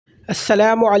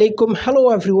Assalamu alaikum. Hello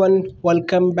everyone.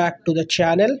 Welcome back to the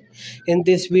channel. In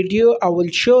this video, I will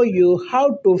show you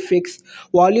how to fix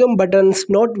volume buttons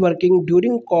not working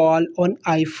during call on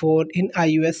iPhone in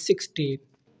iOS 16.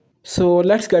 So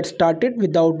let's get started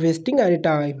without wasting any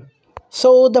time.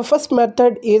 So the first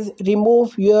method is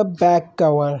remove your back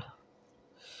cover.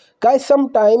 Guys,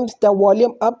 sometimes the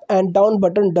volume up and down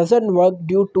button doesn't work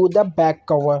due to the back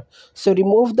cover. So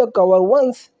remove the cover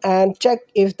once and check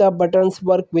if the buttons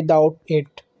work without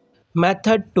it.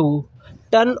 Method 2.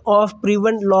 Turn off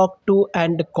prevent lock to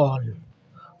end call.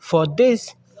 For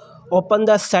this, open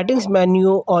the settings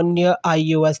menu on your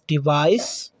iOS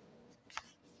device.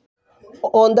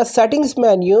 On the settings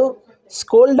menu,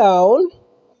 scroll down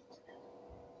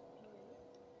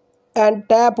and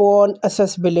tap on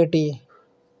accessibility.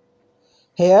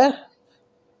 Here,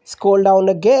 scroll down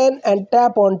again and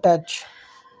tap on touch.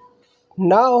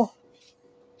 Now,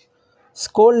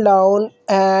 scroll down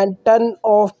and turn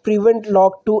off prevent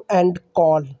lock to end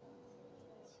call.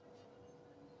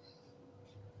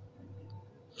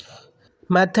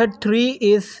 Method 3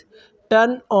 is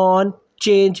turn on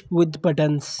change with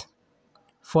buttons.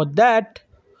 For that,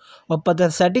 open the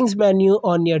settings menu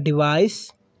on your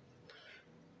device.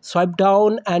 Swipe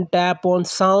down and tap on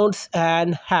sounds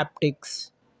and haptics.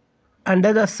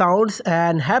 Under the sounds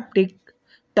and haptic,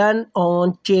 turn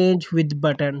on change with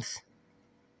buttons.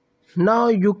 Now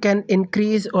you can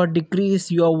increase or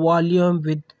decrease your volume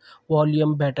with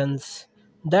volume buttons.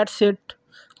 That's it.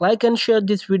 Like and share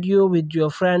this video with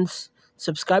your friends.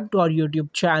 Subscribe to our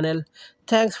YouTube channel.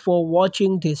 Thanks for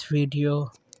watching this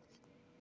video.